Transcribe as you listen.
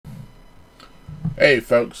Hey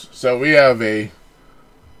folks, so we have a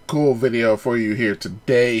cool video for you here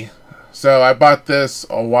today. So I bought this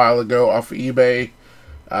a while ago off of eBay,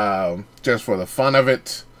 just for the fun of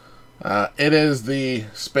it. It is the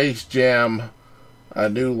Space Jam A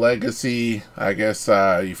New Legacy, I guess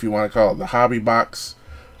if you want to call it the hobby box.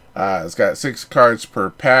 It's got 6 cards per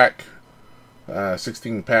pack,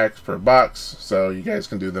 16 packs per box, so you guys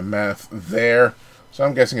can do the math there. So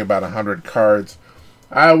I'm guessing about 100 cards.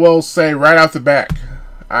 I will say right off the back,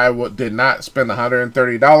 I did not spend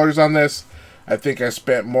 $130 on this. I think I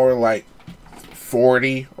spent more like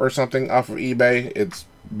 40 or something off of eBay. It's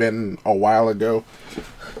been a while ago.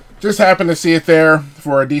 Just happened to see it there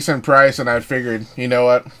for a decent price, and I figured, you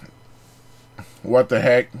know what the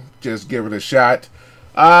heck, just give it a shot.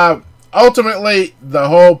 Ultimately, the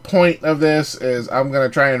whole point of this is I'm going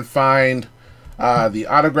to try and find the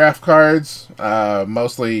autograph cards,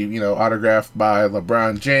 mostly, autographed by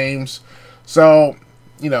LeBron James. So,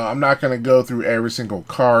 I'm not going to go through every single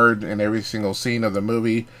card and every single scene of the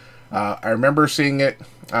movie. I remember seeing it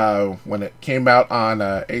when it came out on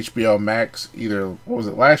HBO Max, either, what was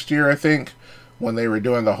it, last year, I think, when they were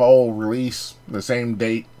doing the whole release the same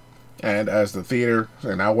date and as the theater,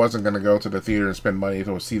 and I wasn't going to go to the theater and spend money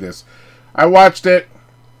to see this. I watched it,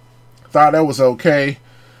 thought it was okay.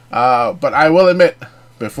 But I will admit,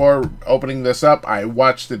 before opening this up, I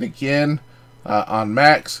watched it again on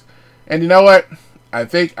Max. And you know what? I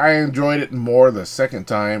think I enjoyed it more the second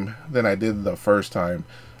time than I did the first time.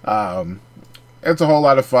 It's a whole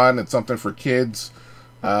lot of fun. It's something for kids.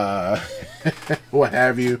 What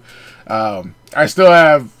have you. I still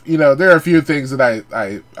have, there are a few things that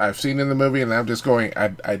I've seen in the movie, and I'm just going,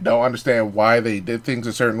 I don't understand why they did things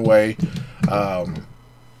a certain way.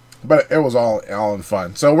 But it was all in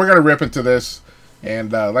fun. So we're going to rip into this.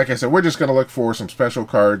 And like I said, we're just going to look for some special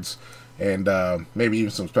cards. And maybe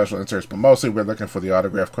even some special inserts. But mostly we're looking for the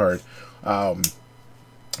autograph card. I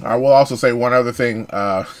will also say one other thing.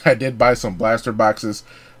 I did buy some blaster boxes.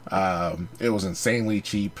 It was insanely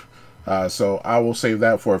cheap. So I will save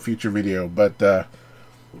that for a future video. But the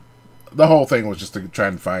whole thing was just to try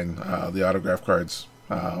and find the autograph cards.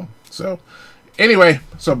 So anyway,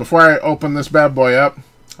 so before I open this bad boy up,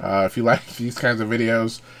 if you like these kinds of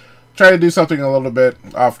videos, try to do something a little bit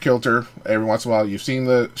off kilter every once in a while. You've seen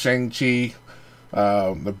the Shang-Chi,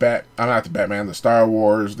 the Star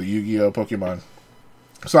Wars, the Yu-Gi-Oh, Pokemon.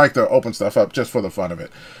 So I like to open stuff up just for the fun of it.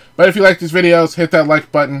 But if you like these videos, hit that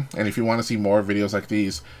like button. And if you want to see more videos like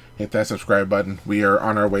these, hit that subscribe button. We are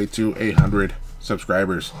on our way to 100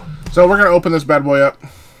 subscribers. So we're going to open this bad boy up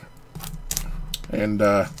and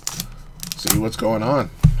see what's going on.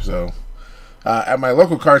 So at my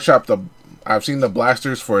local card shop, I've seen the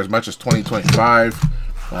blasters for as much as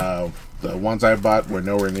 $20-25. The ones I bought were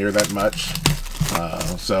nowhere near that much.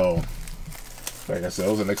 So, like I said,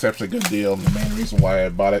 it was an exceptionally good deal. And the main reason why I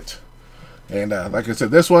bought it. And like I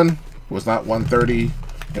said, this one was not $130.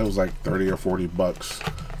 It was like 30 or 40 bucks.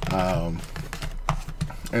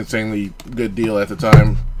 Insanely good deal at the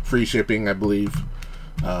time. Free shipping, I believe.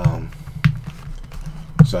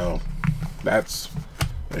 So that's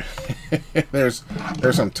there's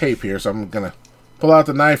some tape here, so I'm gonna pull out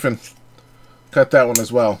the knife and cut that one as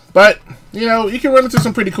well. But you can run into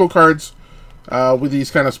some pretty cool cards with these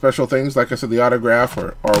kind of special things, like I said, the autograph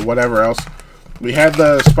or whatever else. We had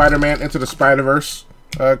the Spider-Man Into the Spider-Verse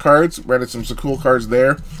cards. Ran into some cool cards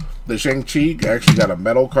there. The Shang-Chi actually got a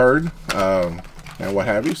metal card and what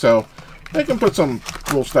have you. So they can put some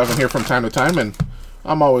cool stuff in here from time to time, and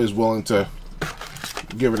I'm always willing to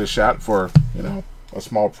give it a shot for a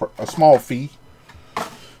small fee.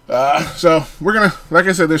 So we're gonna, like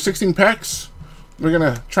I said, there's 16 packs. We're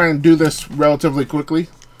gonna try and do this relatively quickly,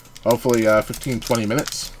 hopefully 15-20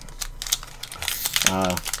 minutes.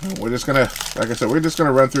 We're just gonna, like I said, we're just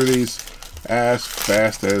gonna run through these as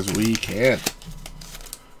fast as we can.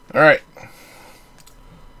 All right,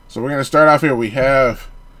 so we're gonna start off here. We have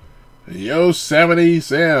Yosemite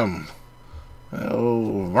Sam,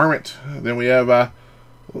 Varmint. Then we have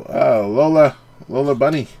Lola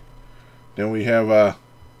Bunny. Then we have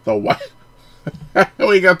the white.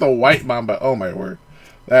 We got the white mamba. Oh my word!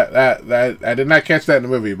 That I did not catch that in the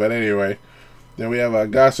movie, but anyway. Then we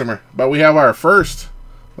have Gossamer. But we have our first.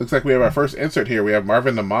 Looks like we have our first insert here. We have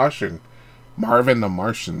Marvin the Martian.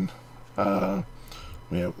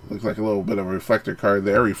 We have, looks like a little bit of a reflector card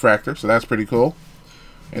there, refractor. So that's pretty cool.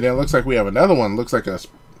 And then it looks like we have another one. Looks like a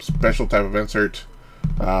special type of insert.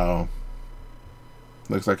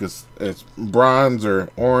 Looks like it's bronze or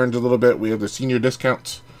orange a little bit. We have the senior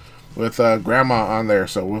discount with grandma on there,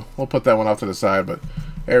 so we'll put that one off to the side. But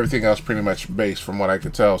everything else pretty much base from what I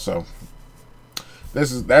could tell. So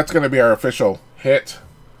that's going to be our official hit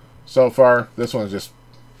so far. This one's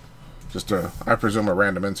just a, I presume, a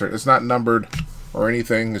random insert. It's not numbered or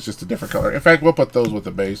anything. It's just a different color. In fact, we'll put those with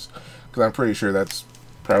the base because I'm pretty sure that's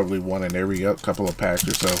probably one in every couple of packs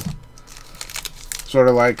or so. Sort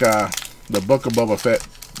of like the Book of Boba Fett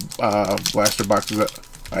blaster boxes that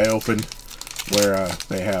I opened, where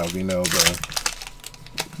they have, you know,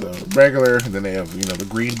 the regular, and then they have, you know, the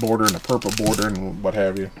green border and the purple border and what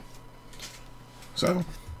have you. So,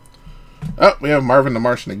 oh, we have Marvin the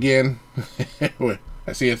Martian again.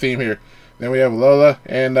 I see a theme here. Then we have Lola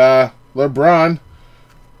and LeBron,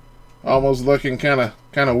 almost looking kind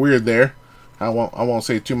of weird there. I won't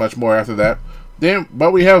say too much more after that. Then,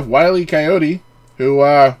 but we have Wile E. Coyote, who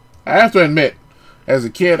I have to admit, as a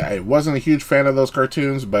kid, I wasn't a huge fan of those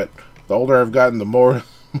cartoons, but the older I've gotten, the more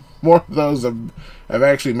of those have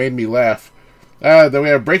actually made me laugh. Then we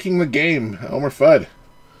have Breaking the Game, Elmer Fudd.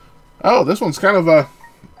 Oh, this one's kind of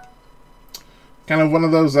one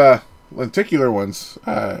of those lenticular ones,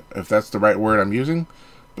 if that's the right word I'm using.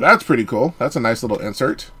 But that's pretty cool. That's a nice little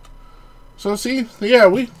insert. So see, yeah,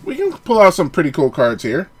 we can pull out some pretty cool cards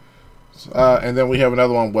here. And then we have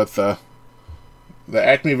another one with the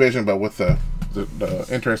Acme Vision, but with the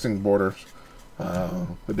interesting borders,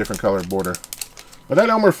 the different colored border. But that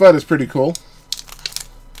Elmer Fudd is pretty cool.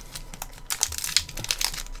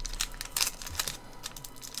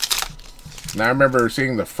 Now I remember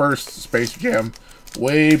seeing the first Space Jam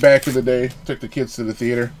way back in the day. Took the kids to the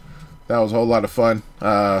theater. That was a whole lot of fun.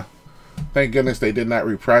 Thank goodness they did not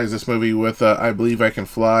reprise this movie with I Believe I Can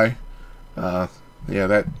Fly. Yeah,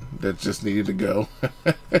 that just needed to go.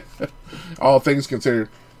 All things considered.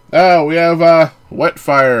 Oh, we have Wet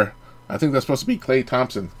Fire. I think that's supposed to be Klay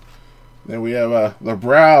Thompson. Then we have The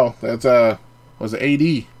Brow. That's was it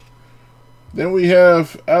AD. Then we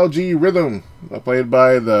have LG Rhythm, played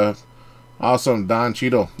by the awesome Don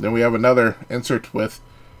Cheadle. Then we have another insert with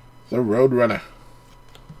the Roadrunner.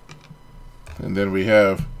 And then we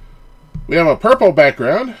have a purple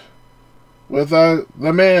background with the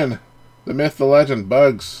man, the myth, the legend,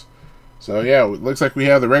 Bugs. So yeah, it looks like we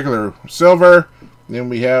have the regular silver, then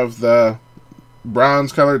we have the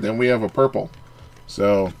bronze color, then we have a purple.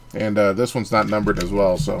 So, and this one's not numbered as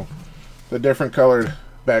well, so the different colored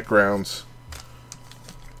backgrounds.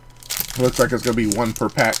 Looks like it's going to be one per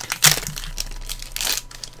pack.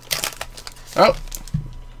 Oh,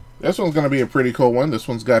 this one's going to be a pretty cool one. This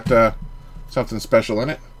one's got something special in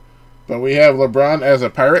it. But we have LeBron as a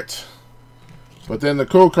pirate. But then the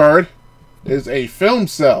cool card is a film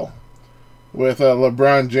cell with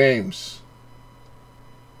LeBron James.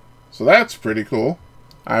 So that's pretty cool.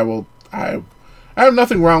 I have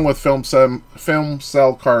nothing wrong with film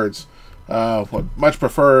cell cards. Would much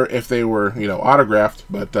prefer if they were, you know, autographed.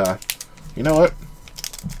 But you know what?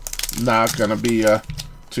 Not gonna be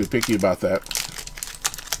too picky about that.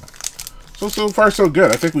 So far so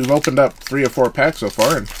good. I think we've opened up 3 or 4 packs so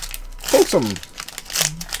far and pulled some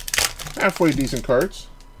halfway decent cards.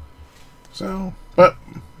 So, but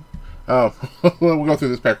we'll go through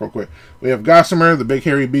this pack real quick. We have Gossamer, the Big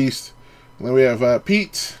Hairy Beast. And then we have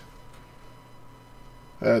Pete,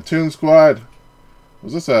 Toon Squad.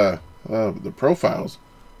 Was this the profiles?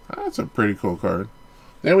 That's a pretty cool card.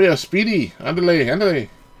 Then we have Speedy, Andale.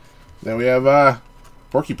 Then we have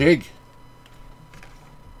Porky Pig.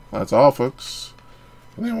 That's all, folks.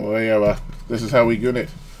 And then we have this is how we get it.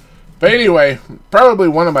 But anyway, probably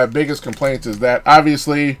one of my biggest complaints is that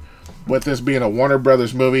obviously, with this being a Warner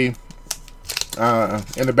Brothers movie,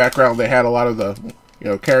 in the background they had a lot of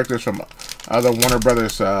the characters from other Warner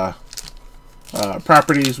Brothers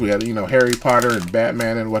properties. We had Harry Potter and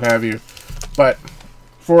Batman and what have you. But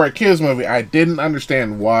for a kids movie, I didn't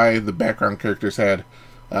understand why the background characters had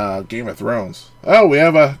Game of Thrones. Oh, we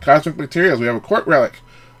have Cosmic Materials. We have a Court Relic.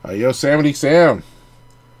 Yosemite Sam.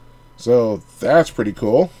 So that's pretty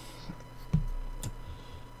cool.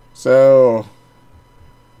 So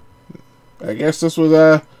I guess this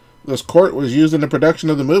was this court was used in the production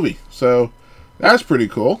of the movie. So that's pretty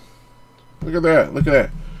cool. Look at that. Look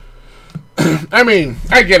at that. I mean,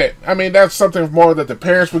 I get it. I mean, that's something more that the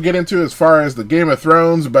parents would get into as far as the Game of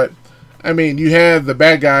Thrones, but I mean, you had the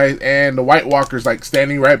bad guys and the White Walkers like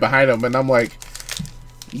standing right behind them, and I'm like,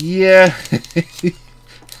 yeah.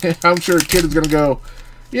 I'm sure a kid is going to go,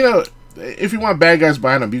 if you want bad guys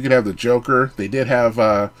behind them, you could have the Joker. They did have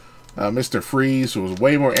Mr. Freeze, who was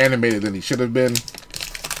way more animated than he should have been.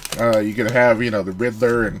 You could have, the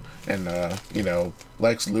Riddler and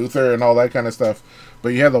Lex Luthor and all that kind of stuff. But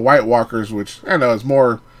you have the White Walkers, which, I know, is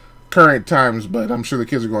more current times, but I'm sure the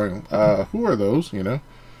kids are going, who are those,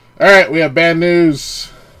 Alright, we have Bad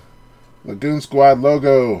News. Lagoon Squad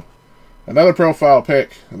logo. another profile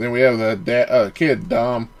pic. And then we have the kid,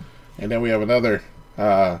 Dom. And then we have another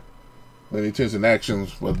Looney Tunes in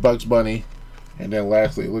Actions with Bugs Bunny. And then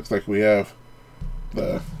lastly, it looks like we have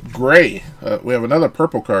the gray. We have another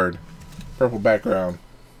purple card. Purple background.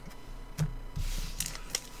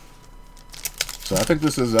 So I think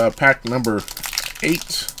this is pack number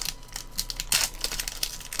 8.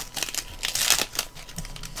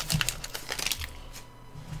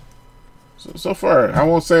 So far, I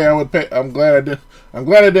won't say I would pay. I'm glad I did. I'm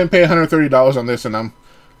glad I didn't pay $130 on this, and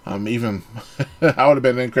I'm even. I would have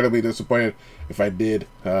been incredibly disappointed if I did.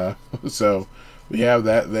 So we have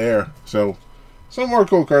that there. So some more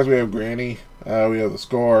cool cards. We have Granny. We have the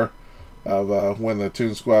score of when the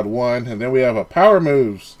Toon Squad won, and then we have a Power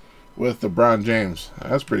Moves with LeBron James.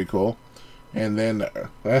 That's pretty cool. And then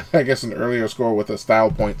I guess an earlier score with the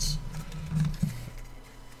style points.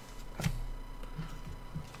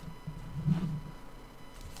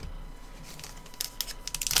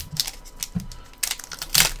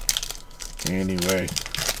 Anyway.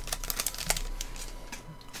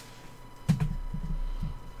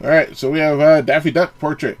 Alright, so we have Daffy Duck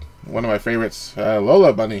portrait. One of my favorites.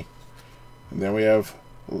 Lola Bunny. And then we have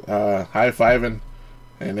High Fivin'.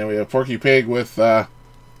 And then we have Porky Pig with oh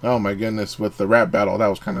my goodness, with the rap battle. That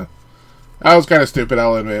was kind of stupid,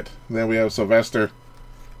 I'll admit. And then we have Sylvester.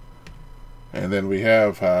 And then we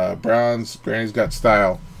have Bronze, Granny's Got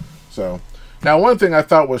Style. So now one thing I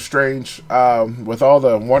thought was strange, with all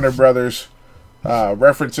the Warner Brothers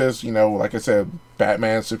references, you know, like I said,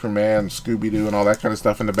 Batman, Superman, Scooby-Doo, and all that kind of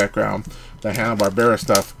stuff in the background, the Hanna-Barbera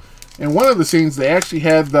stuff. In one of the scenes, they actually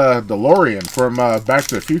had the DeLorean from Back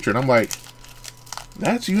to the Future, and I'm like,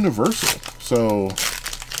 that's Universal. So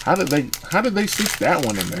how did they stick that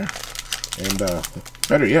one in there? And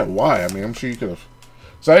better yet, why? I mean, I'm sure you could have.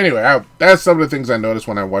 So anyway, that's some of the things I notice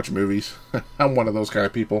when I watch movies. I'm one of those kind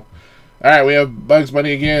of people. All right, we have Bugs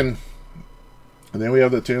Bunny again, and then we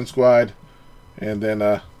have the Toon Squad, and then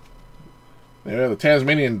we have the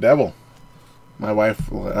Tasmanian Devil. My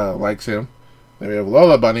wife likes him. Then we have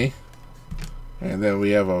Lola Bunny, and then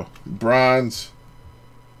we have a bronze.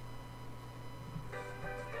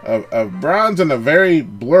 A bronze and a very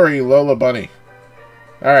blurry Lola Bunny.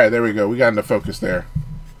 Alright, there we go. We got into focus there.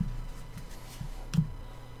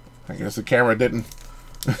 I guess the camera didn't...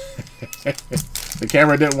 the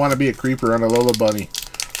camera didn't want to be a creeper on a Lola Bunny.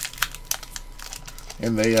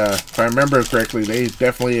 And they, if I remember correctly, they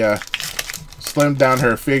definitely slimmed down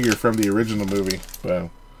her figure from the original movie. Well,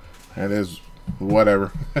 that is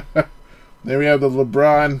whatever. Then we have the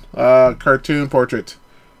LeBron cartoon portrait.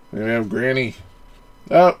 Then we have Granny.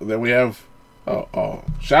 Oh, then we have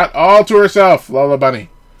shot all to herself, Lola Bunny.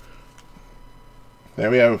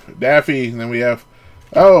 Then we have Daffy, and then we have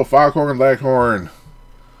Foghorn Leghorn.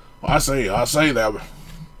 I say that.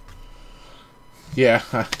 Yeah,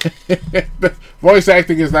 voice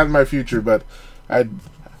acting is not in my future, but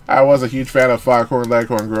I was a huge fan of Foghorn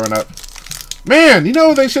Leghorn growing up. Man, you know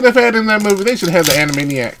what they should have had in that movie? They should have had the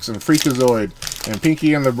Animaniacs and Freakazoid and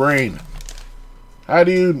Pinky and the Brain. How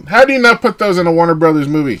do you not put those in a Warner Brothers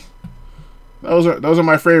movie? Those are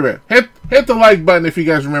my favorite. Hit the like button if you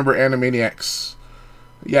guys remember Animaniacs.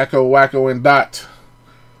 Yakko, Wacko, and Dot.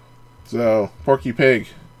 So Porky Pig.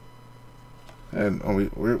 And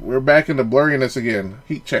we're back into blurriness again.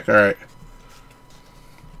 Heat check, all right.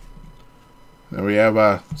 Then we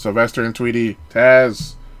have Sylvester and Tweety,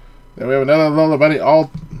 Taz. Then we have another Lola Bunny, all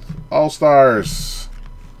stars.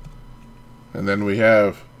 And then we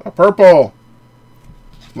have a purple.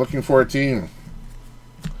 Looking for a team.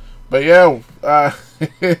 But yeah,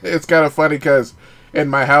 it's kind of funny because in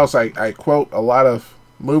my house I quote a lot of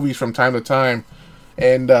movies from time to time,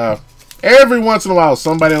 and every once in a while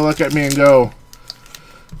somebody will look at me and go,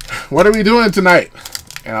 "What are we doing tonight?"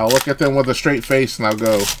 And I'll look at them with a straight face and I'll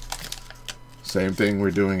go, "Same thing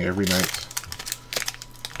we're doing every night.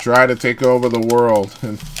 Try to take over the world."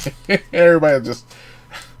 And everybody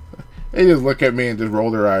they just look at me and just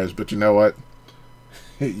roll their eyes. But you know what?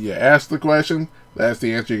 You ask the question, that's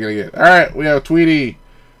the answer you're going to get. Alright, we have Tweety.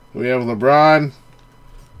 We have LeBron.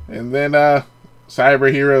 And then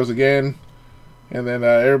Cyber Heroes again. And then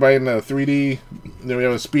everybody in the 3D. Then we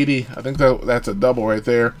have a Speedy. I think that's a double right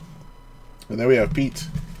there. And then we have Pete.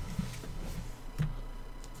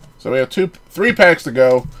 So we have 3 packs to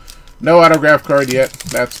go. No autograph card yet.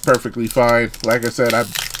 That's perfectly fine. Like I said,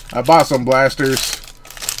 I bought some blasters.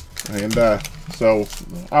 And so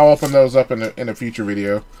I'll open those up in a future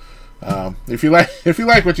video. If you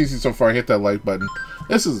like what you see so far, hit that like button.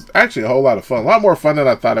 This is actually a whole lot of fun. A lot more fun than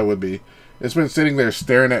I thought it would be. It's been sitting there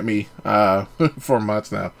staring at me for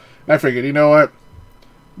months now. I figured, you know what?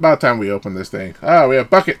 About time we open this thing. We have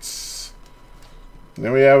buckets.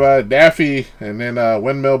 Then we have Daffy, and then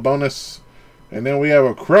Windmill bonus. And then we have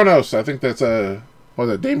a Kronos. I think that's a, was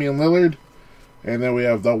it Damian Lillard? And then we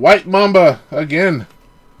have the White Mamba again.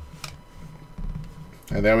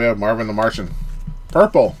 And then we have Marvin the Martian.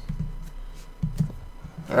 Purple.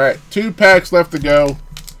 Alright, 2 packs left to go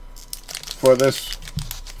for this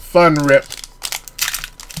fun rip.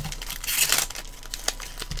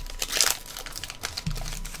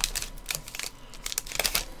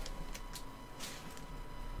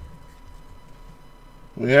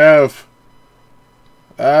 We have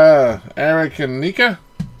Eric and Nika.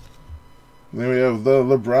 Then we have the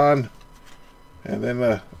LeBron. And then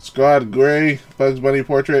the Scott Gray Bugs Bunny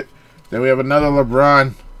portrait. Then we have another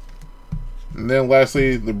LeBron. And then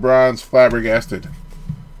lastly, LeBron's Flabbergasted.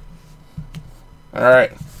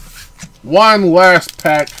 Alright. One last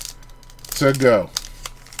pack to go.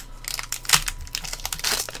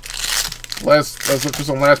 Let's look for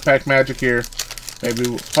some last pack magic here. Maybe,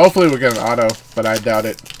 hopefully we'll get an auto, but I doubt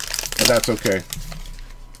it. But that's okay.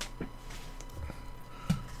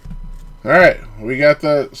 Alright, we got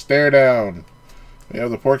the stare down. We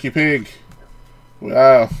have the Porky Pig. We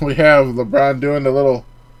have LeBron doing the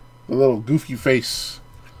little goofy face,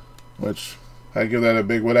 which I give that a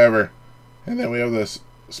big whatever. And then we have this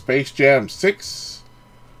Space Jam 6.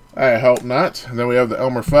 I hope not. And then we have the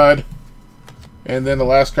Elmer Fudd. And then the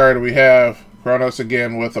last card we have Kronos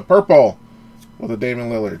again with a purple with a Damian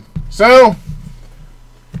Lillard. So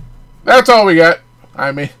that's all we got.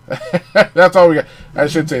 I mean, that's all we got. I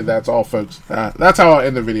should say that's all, folks. That's how I'll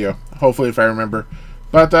end the video. Hopefully, if I remember.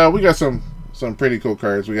 But we got some pretty cool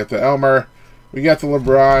cards. We got the Elmer. We got the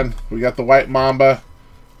LeBron. We got the White Mamba.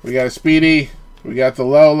 We got a Speedy. We got the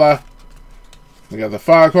Lola. We got the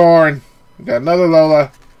Foghorn. We got another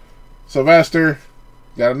Lola. Sylvester.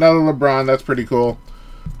 Got another LeBron. That's pretty cool.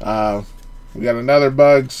 We got another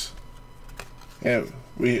Bugs. And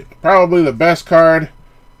we probably the best card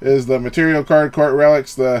is the Material Card Court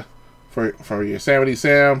Relics, for Yosemite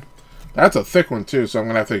Sam. That's a thick one too, so I'm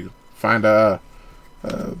gonna have to find a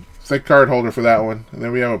thick card holder for that one. And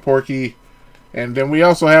then we have a Porky, and then we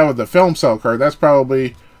also have the Film Cell card. That's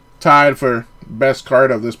probably tied for best card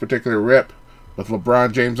of this particular rip with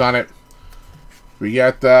LeBron James on it. We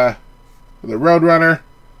got the Roadrunner.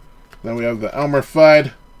 Then we have the Elmer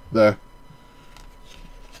Fudd.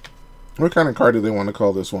 What kind of card do they want to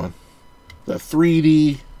call this one? The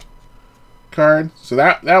 3D card. So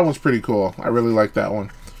that one's pretty cool. I really like that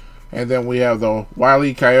one. And then we have the Wile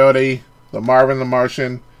E. Coyote, the Marvin the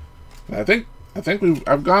Martian. And I think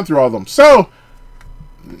I've gone through all of them. So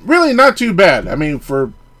really not too bad. I mean,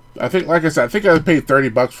 like I said, I think I paid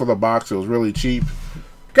 $30 for the box. It was really cheap.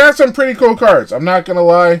 Got some pretty cool cards. I'm not gonna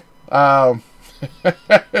lie.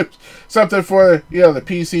 Something for the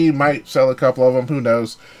PC, might sell a couple of them. Who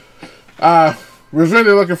knows? Was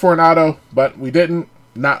really looking for an auto, but we didn't.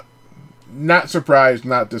 Not surprised,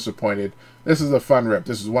 not disappointed. This is a fun rip.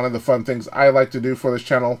 This is one of the fun things I like to do for this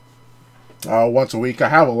channel. Once a week. I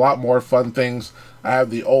have a lot more fun things. I have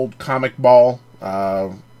the old Comic Ball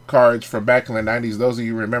cards from back in the 90s. Those of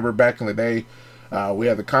you remember back in the day, we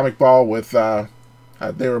had the Comic Ball with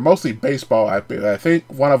they were mostly baseball. I think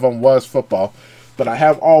one of them was football, but I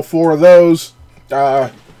have all 4 of those.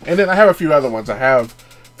 And then I have a few other ones. I have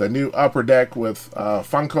the new Upper Deck with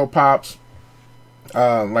Funko Pops.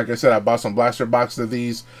 Like I said, I bought some blaster boxes of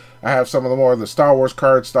these. I have some of the more of the Star Wars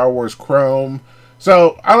cards, Star Wars Chrome.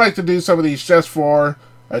 So I like to do some of these just for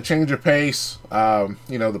a change of pace. The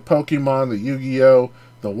Pokemon, the Yu-Gi-Oh,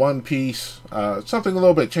 the One Piece, something a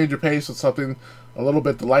little bit change of pace, and something a little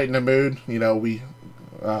bit to lighten the mood.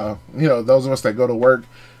 Those of us that go to work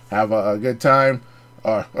have a good time,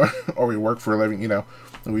 or we work for a living. And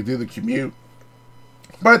we do the commute.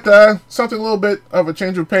 But something a little bit of a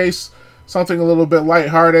change of pace, something a little bit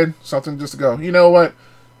lighthearted, something just to go, you know what?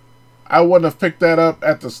 I wouldn't have picked that up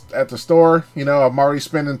at the store. I'm already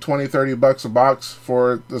spending $20-30 a box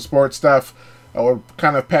for the sports stuff. I would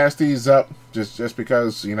kind of pass these up just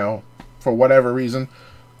because, for whatever reason.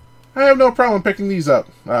 I have no problem picking these up,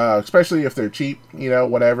 especially if they're cheap,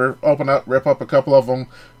 whatever. Open up, rip up a couple of them,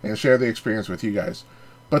 and share the experience with you guys.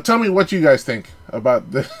 But tell me what you guys think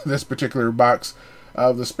about this particular box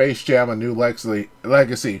of the Space Jam: A New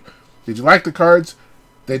Legacy. Did you like the cards?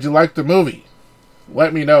 Did you like the movie?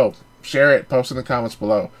 Let me know. Share it. Post in the comments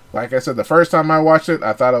below. Like I said, the first time I watched it,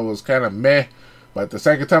 I thought it was kind of meh. But the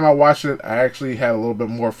second time I watched it, I actually had a little bit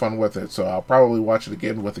more fun with it. So I'll probably watch it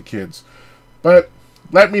again with the kids. But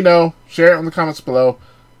let me know. Share it in the comments below.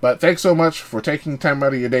 But thanks so much for taking time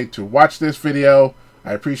out of your day to watch this video.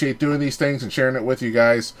 I appreciate doing these things and sharing it with you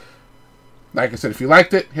guys. Like I said, if you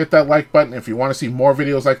liked it, hit that like button. If you want to see more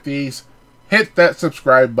videos like these, hit that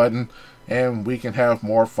subscribe button, and we can have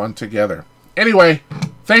more fun together. Anyway,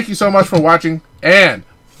 thank you so much for watching, and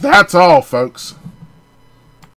that's all, folks.